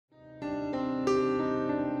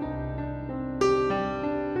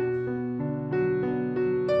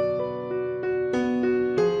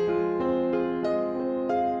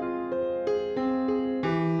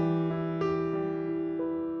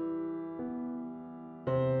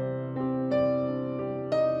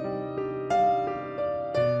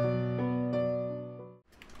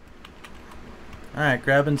Alright,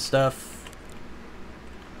 grabbing stuff.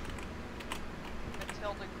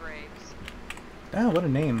 Matilda Graves. Ah, what a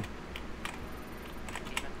name.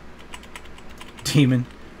 Demon. Demon.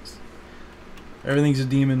 Everything's a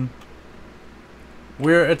demon.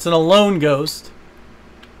 It's an alone ghost.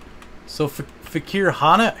 So Fakir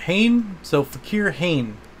Hain? So Fakir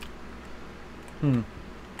Hain.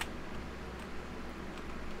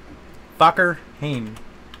 Fakir Hain.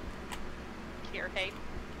 Fakir Hain.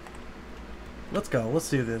 Let's go. Let's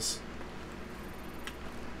do this.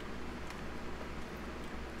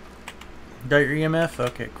 Got your EMF?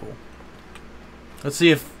 Okay, cool. Let's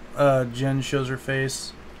see if Jen shows her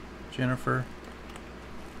face. Jennifer.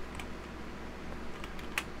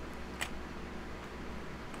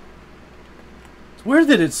 It's weird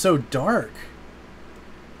that it's so dark.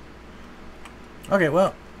 Okay,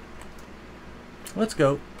 well. Let's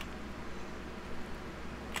go.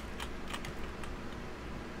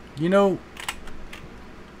 You know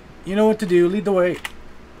what to do. Lead the way.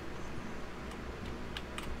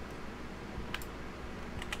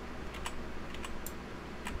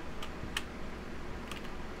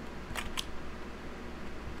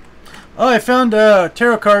 Oh, I found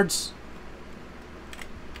tarot cards.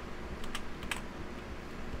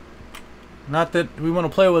 Not that we want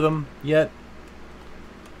to play with them yet.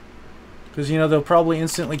 Because, you know, they'll probably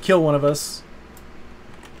instantly kill one of us.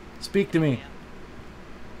 Speak to me.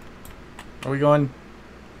 Are we going...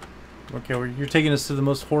 Okay, you're taking us to the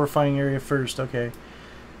most horrifying area first. Okay.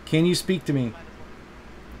 Can you speak to me?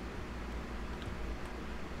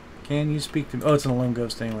 Can you speak to me? Oh, it's an alone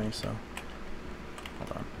ghost anyway, so...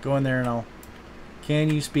 Hold on. Go in there and I'll... Can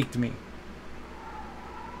you speak to me?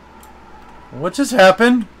 What just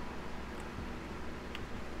happened?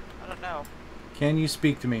 I don't know. Can you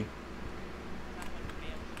speak to me?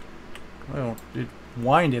 Well, it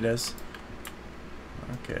whined at us.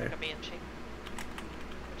 Okay. Like a banshee.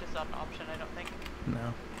 Which is not an option, I don't think.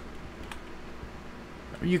 No.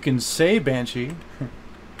 You can say banshee. And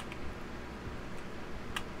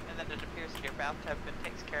then it appears in your bathtub and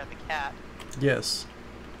takes care of the cat. Yes.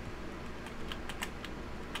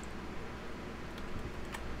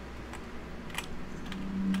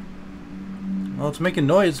 Well, it's making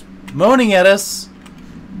noise. Moaning at us.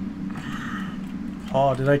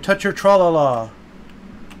 Oh, did I touch your tra-la-la?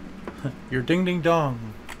 Your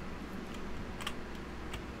ding-ding-dong.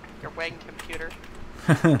 Your wang computer.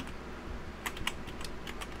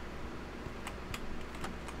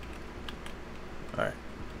 Alright.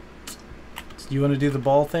 So you want to do the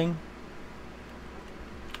ball thing?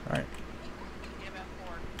 Alright.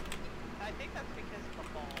 I think that's because of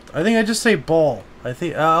the ball. I think I just say ball. I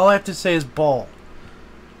think all I have to say is ball.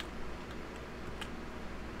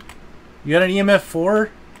 You got an EMF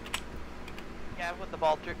 4? Yeah, when the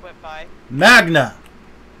ball went by. Magna!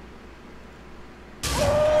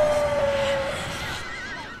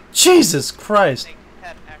 Jesus Christ!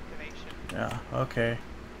 Pet activation. Yeah, okay.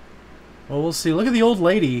 Well, we'll see. Look at the old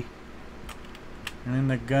lady. And then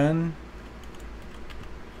the gun.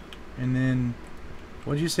 And then...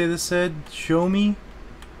 What did you say this said? Show me?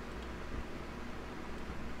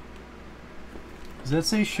 Does that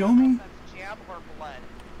say show me? That's jam or blood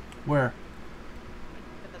Where?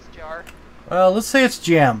 in this jar. Let's say it's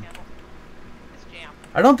jam. It's jam.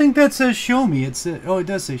 I don't think that says show me. It says, oh, it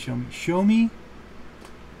does say show me. Show me?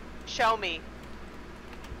 Show me.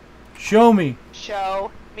 Show me.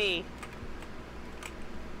 Show me.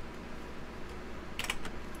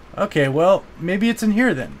 Okay, well, maybe it's in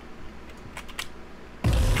here then.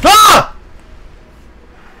 Ah!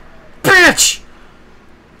 Bitch!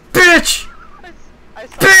 Bitch! I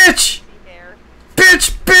saw Bitch! the hair.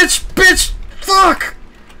 Bitch! Bitch! Bitch! Fuck!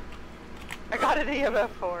 I got an EMF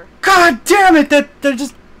 4. God damn it! That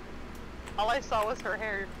just... All I saw was her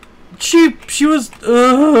hair. She was...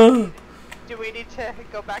 Do we need to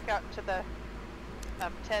go back out to the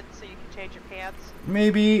tent so you can change your pants?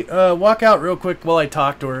 Maybe, walk out real quick while I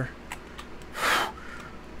talk to her.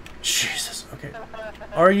 Jesus, okay.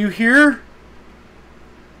 Are you here?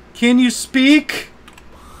 Can you speak?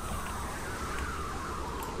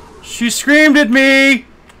 She screamed at me!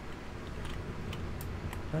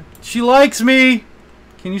 She likes me!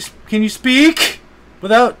 Can you speak?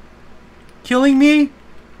 Without killing me?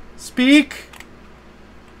 Speak?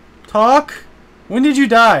 Talk? When did you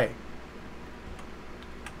die?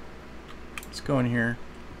 Let's go in here.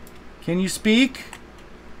 Can you speak?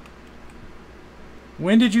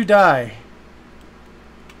 When did you die?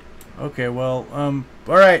 Okay, well,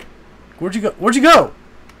 alright. Where'd you go? Where'd you go?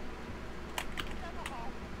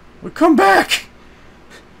 Well, come back!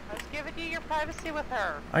 I was giving you your privacy with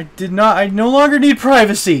her. I did not. I no longer need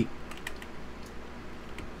privacy.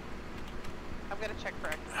 I'm gonna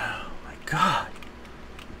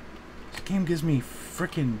gives me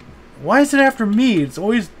freaking... Why is it after me? It's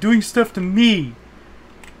always doing stuff to me.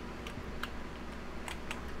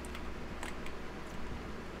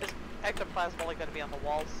 Is ectoplasm only going to be on the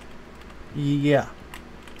walls? Yeah.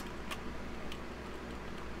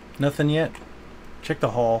 Nothing yet? Check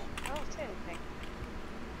the hall. I don't see anything.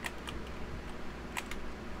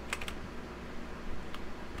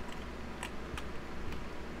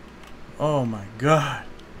 Oh my god.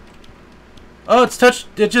 Oh, it's touched.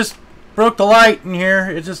 It just broke the light in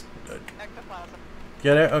here. It just... Ectoplasm.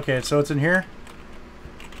 Get it? Okay, so it's in here?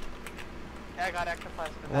 Yeah, I got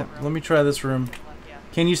ectoplasm in Well, that room. let me try this room. Yeah.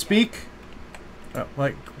 Can you speak? Oh,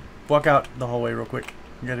 like, walk out the hallway real quick.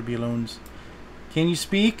 You gotta be alone. Can you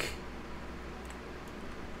speak?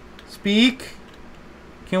 Speak?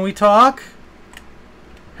 Can we talk?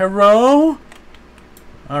 Hello?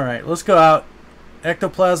 Alright, let's go out.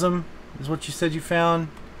 Ectoplasm is what you said you found.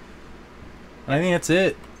 And I think that's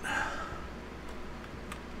it.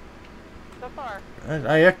 So far.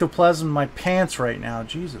 I ectoplasm my pants right now.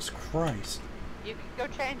 Jesus Christ. You can go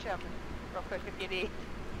change them real quick if you need.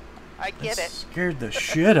 I get That it. scared the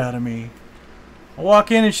shit out of me. I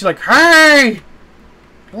walk in and she's like, "Hey!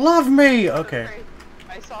 Love me!" Okay.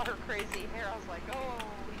 I saw her crazy hair. I was like, oh,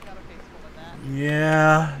 we got a face full of that.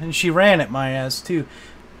 Yeah, and she ran at my ass too.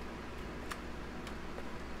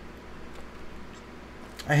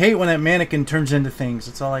 I hate when that mannequin turns into things.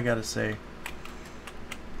 That's all I gotta say.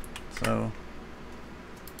 So,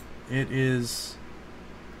 it is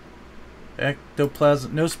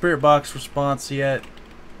ectoplasm. No spirit box response yet.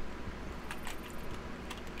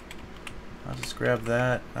 I'll just grab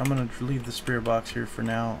that. I'm gonna leave the spirit box here for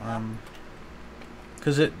now.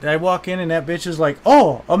 Cause I walk in and that bitch is like,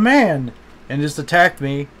 "Oh, a man," and just attacked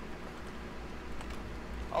me.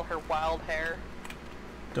 All her wild hair.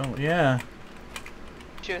 Yeah.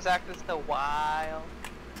 She was acting so wild.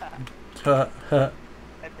 Huh. I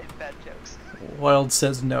think bad jokes. Wyld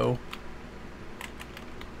says no.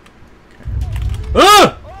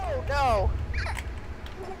 Ah! Oh no!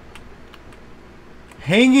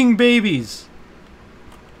 Hanging babies.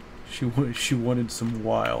 She wanted some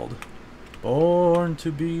wild. Born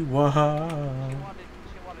to be wild.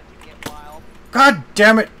 She wanted to get wild. God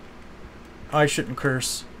damn it! I shouldn't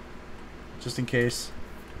curse. Just in case.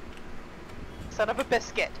 Son of a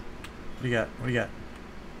biscuit. What do you got? What do you got?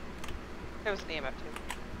 There was an EMF too.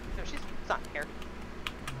 No, she's not here.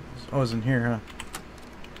 Oh, it's in here, huh?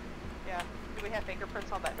 Yeah. Do we have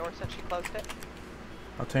fingerprints on that door since she closed it?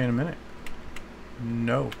 I'll tell you in a minute.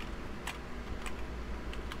 No.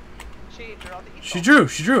 She drew all the easel. She drew.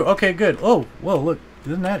 She drew. Okay, good. Oh, whoa, look.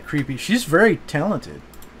 Isn't that creepy? She's very talented.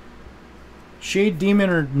 Shade demon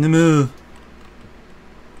or Nemu.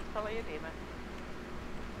 Probably a demon.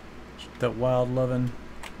 That wild loving.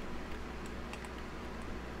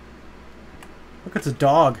 Look, it's a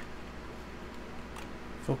dog.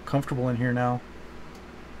 I feel comfortable in here now.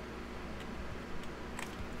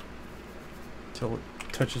 Until it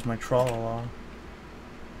touches my tra-la-la.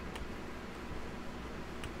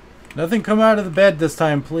 Nothing come out of the bed this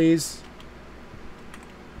time, please.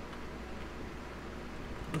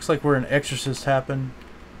 Looks like where an exorcist happened.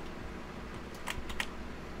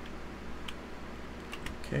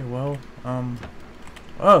 Okay, well,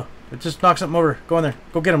 oh, it just knocked something over. Go in there.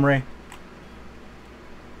 Go get him, Ray.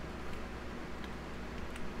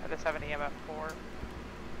 I just have an EMF 4.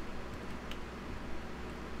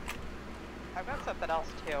 I've got something else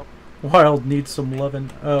too. Wyld needs some loving.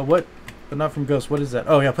 What? But not from ghosts. What is that?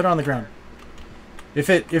 Oh yeah, put it on the ground. If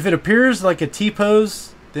it appears like a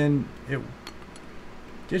T-pose, then it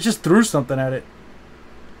just threw something at it.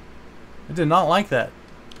 It did not like that.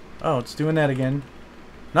 Oh, it's doing that again.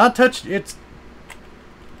 Not touched. It's.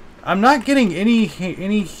 I'm not getting any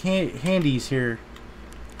handies here.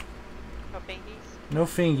 No fingies? No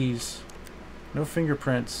fingies. No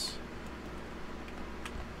fingerprints.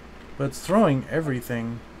 But it's throwing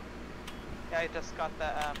everything. Yeah, I just got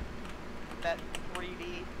the that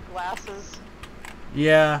 3D glasses.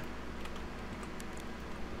 Yeah.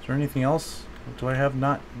 Is there anything else? What do I have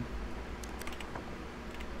not?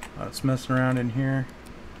 Oh, it's messing around in here.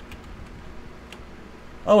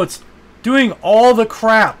 Oh, it's doing all the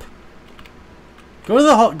crap. Go to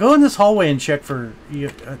the go in this hallway and check for.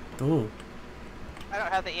 Oh. I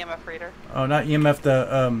don't have the EMF reader. Oh, not EMF.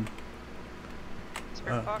 The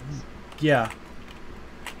Spirit box. Yeah.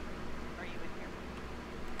 Are you in here?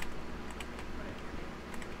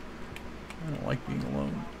 I don't like being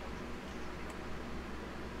alone.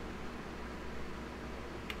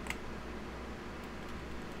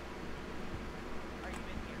 Are you in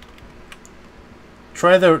here?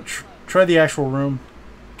 Try the actual room.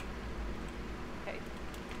 Okay.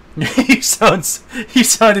 he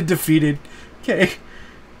sounded defeated. Okay.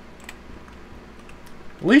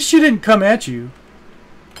 At least she didn't come at you.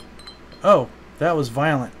 Oh, that was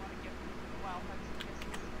violent.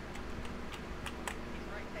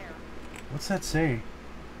 What's that say?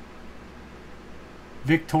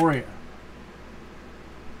 Victoria.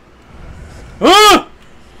 Ah!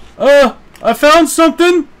 I found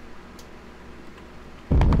something!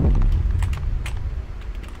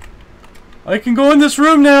 I can go in this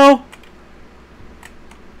room now!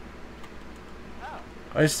 Oh.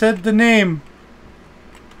 I said the name.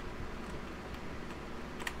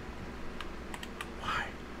 Why?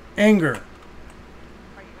 Anger.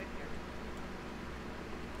 Are you in here?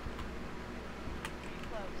 Are you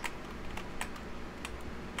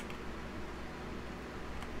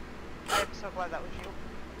close? I'm so glad that was you.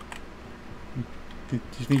 Do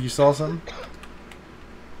you think you saw something?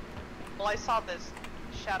 Well, I saw this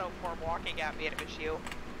shadow form walking at me and it was you.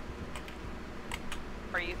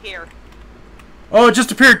 Are you here? Oh, it just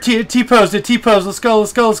appeared. T-posed. It T-posed. Let's go.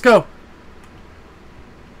 Let's go. Let's go.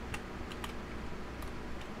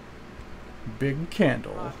 Big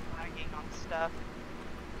candle. I'm lagging on stuff.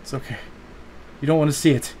 It's okay. You don't want to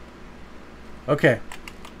see it. Okay.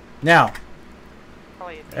 Now,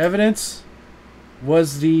 Probably evidence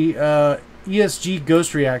was the ESG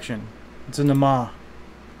ghost reaction. It's in the Ma.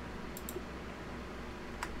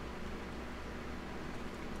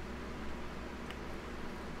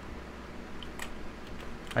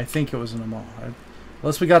 I think it was in the mall.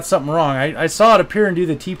 Unless we got something wrong. I saw it appear and do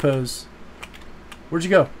the T-pose. Where'd you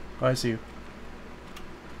go? Oh, I see you.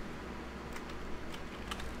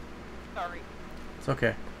 sorry. It's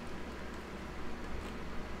okay.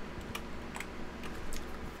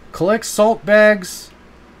 Collect salt bags.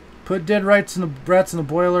 Put dead rats in the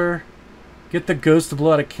boiler. Get the ghost to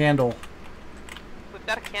blow out a candle. We've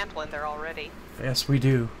got a candle in there already. Yes, we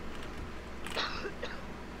do.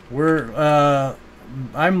 We're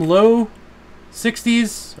I'm low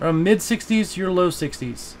 60s or mid 60s. You're low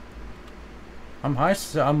 60s. I'm high.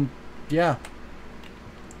 Yeah.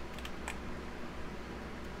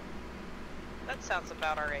 That sounds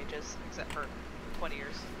about our ages, except for 20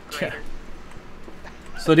 years greater.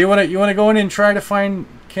 So do you want to go in and try to find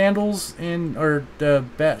candles in or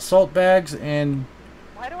salt bags and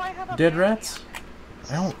Why do I have a dead man rats?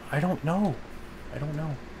 hand? I don't know. I don't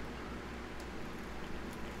know.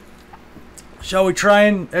 Shall we try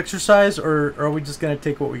and exercise, or are we just gonna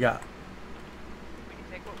take what we got? We can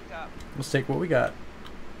take what we got. Let's take what we got.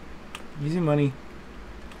 Easy money.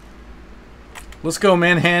 Let's go,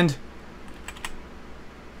 man hand.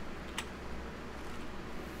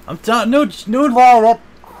 I'm telling no lie, that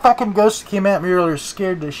fucking ghost that came at me earlier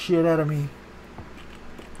scared the shit out of me.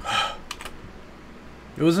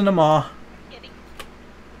 It was in the maw.